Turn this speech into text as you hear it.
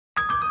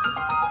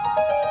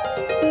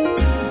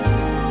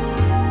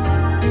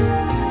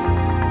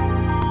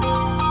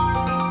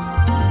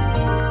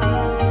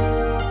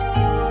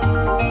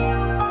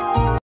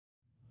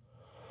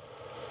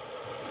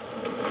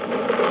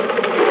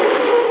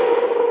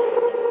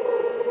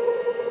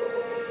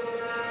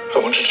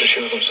wanted to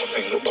show them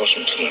something that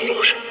wasn't an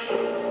illusion.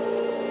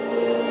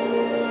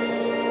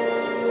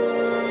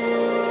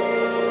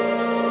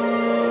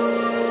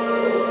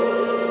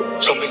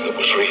 Something that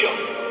was real.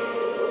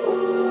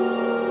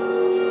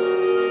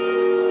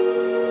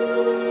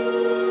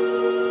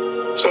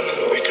 Something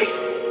that we could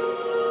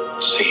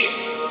see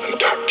and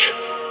touch.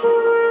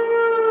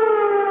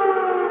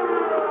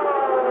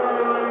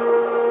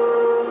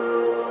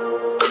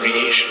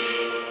 Creation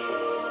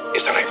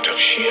is an act of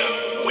sheer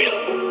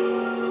will.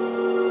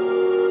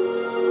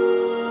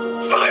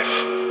 Life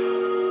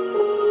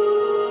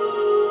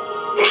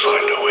will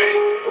find a way.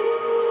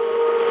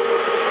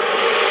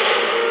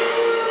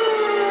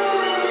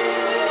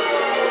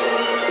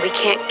 We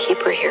can't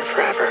keep her here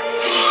forever.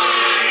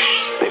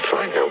 They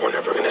find her, we're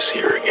never gonna see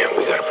her again.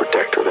 We gotta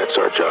protect her, that's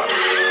our job.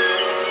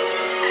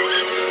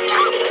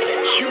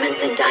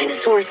 Humans and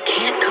dinosaurs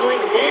can't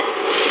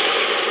coexist.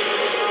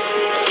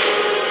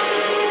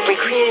 We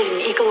created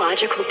an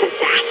ecological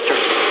disaster.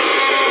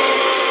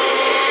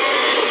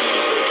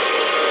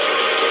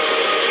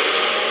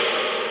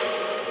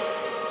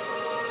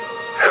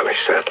 Ellie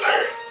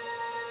Sattler.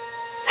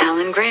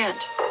 Alan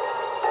Grant.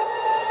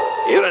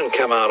 You didn't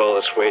come out all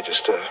this way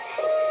just to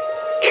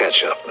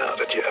catch up now,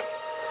 did you?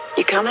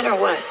 You coming or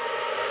what?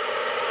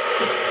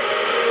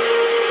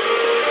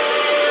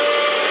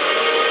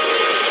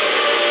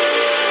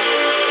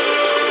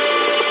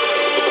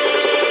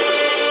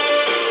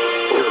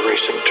 We're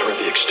racing toward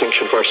the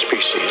extinction of our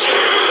species.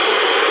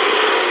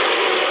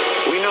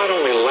 We not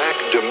only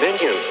lack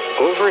dominion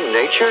over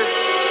nature,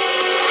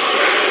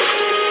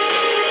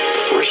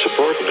 we're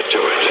subordinate to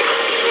it.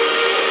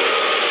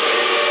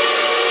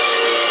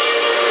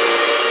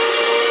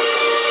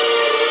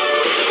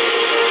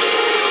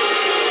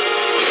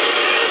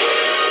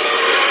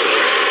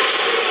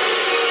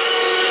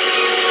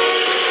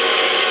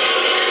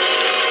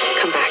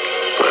 Come back.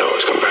 I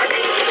always come back.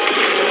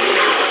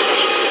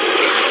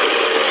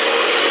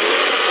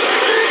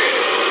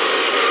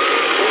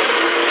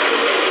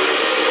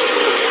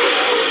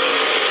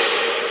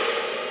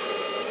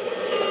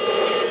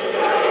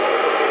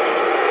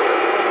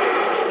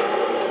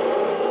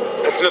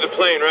 That's another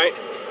plane, right?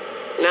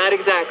 Not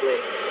exactly.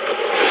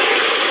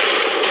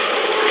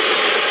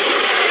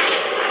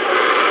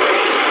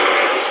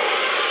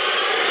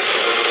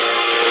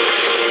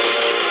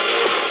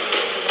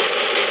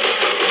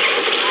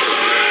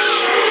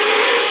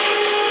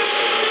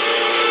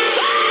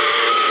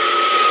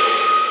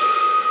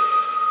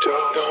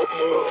 Don't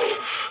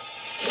move.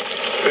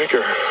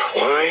 Bigger.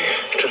 Why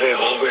do they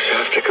always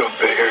have to go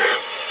bigger?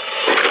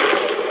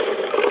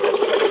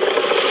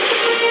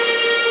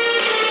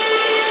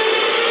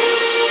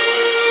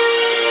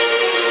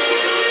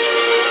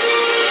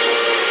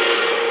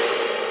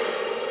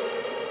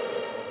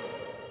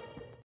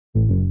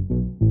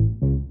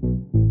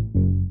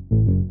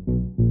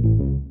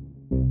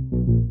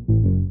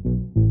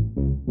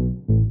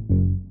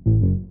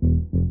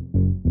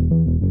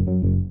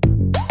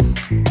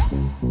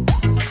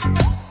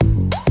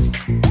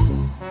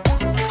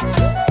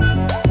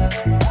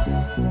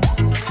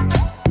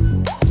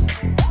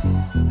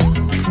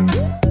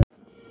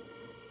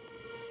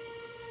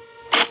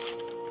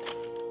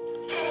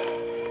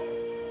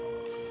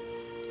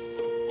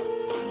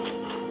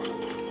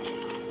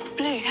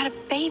 Blue had a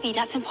baby.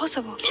 That's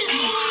impossible.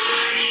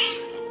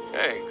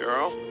 Hey,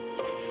 girl.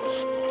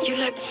 You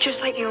look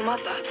just like your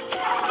mother.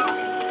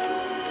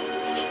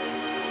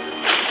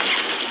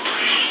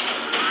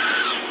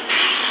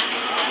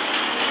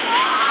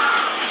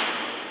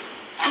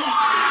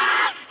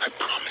 I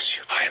promise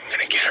you, I am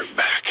gonna get her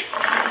back.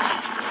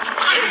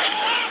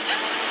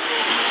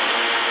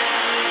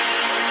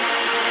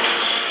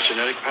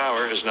 Genetic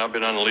power has now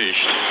been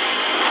unleashed.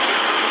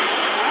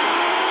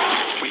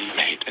 We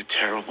made a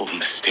terrible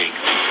mistake.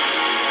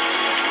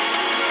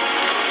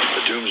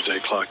 The doomsday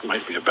clock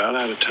might be about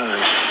out of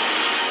time.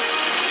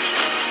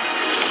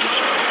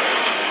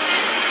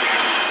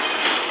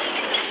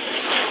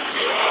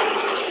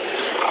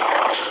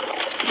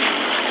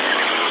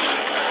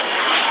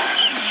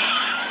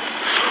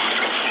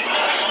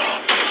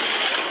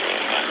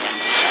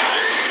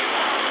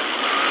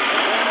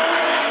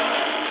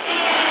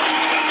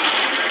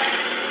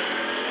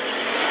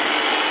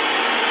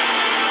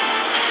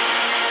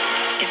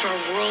 If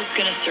our world's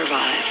gonna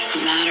survive,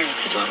 what matters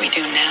is what we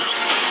do now.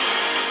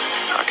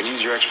 I could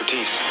use your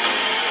expertise.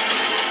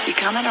 You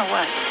coming or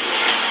what?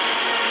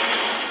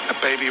 A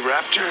baby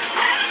raptor?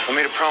 I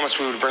made a promise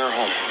we would bring her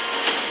home.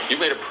 You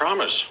made a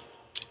promise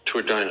to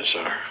a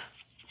dinosaur.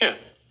 Yeah.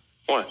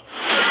 What?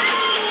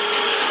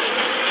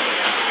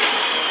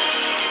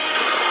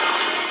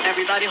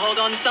 Everybody hold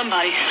on to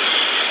somebody.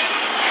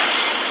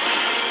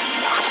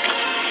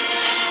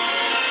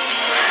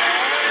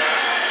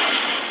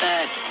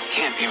 That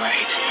can't be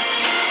right.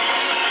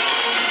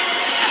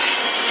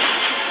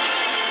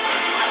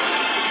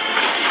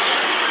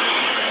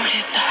 What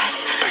is that?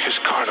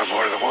 Biggest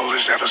carnivore the world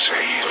has ever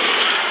seen.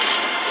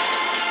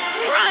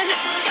 Run!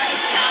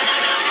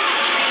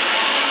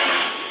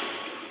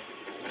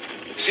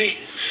 See?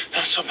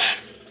 Not so bad.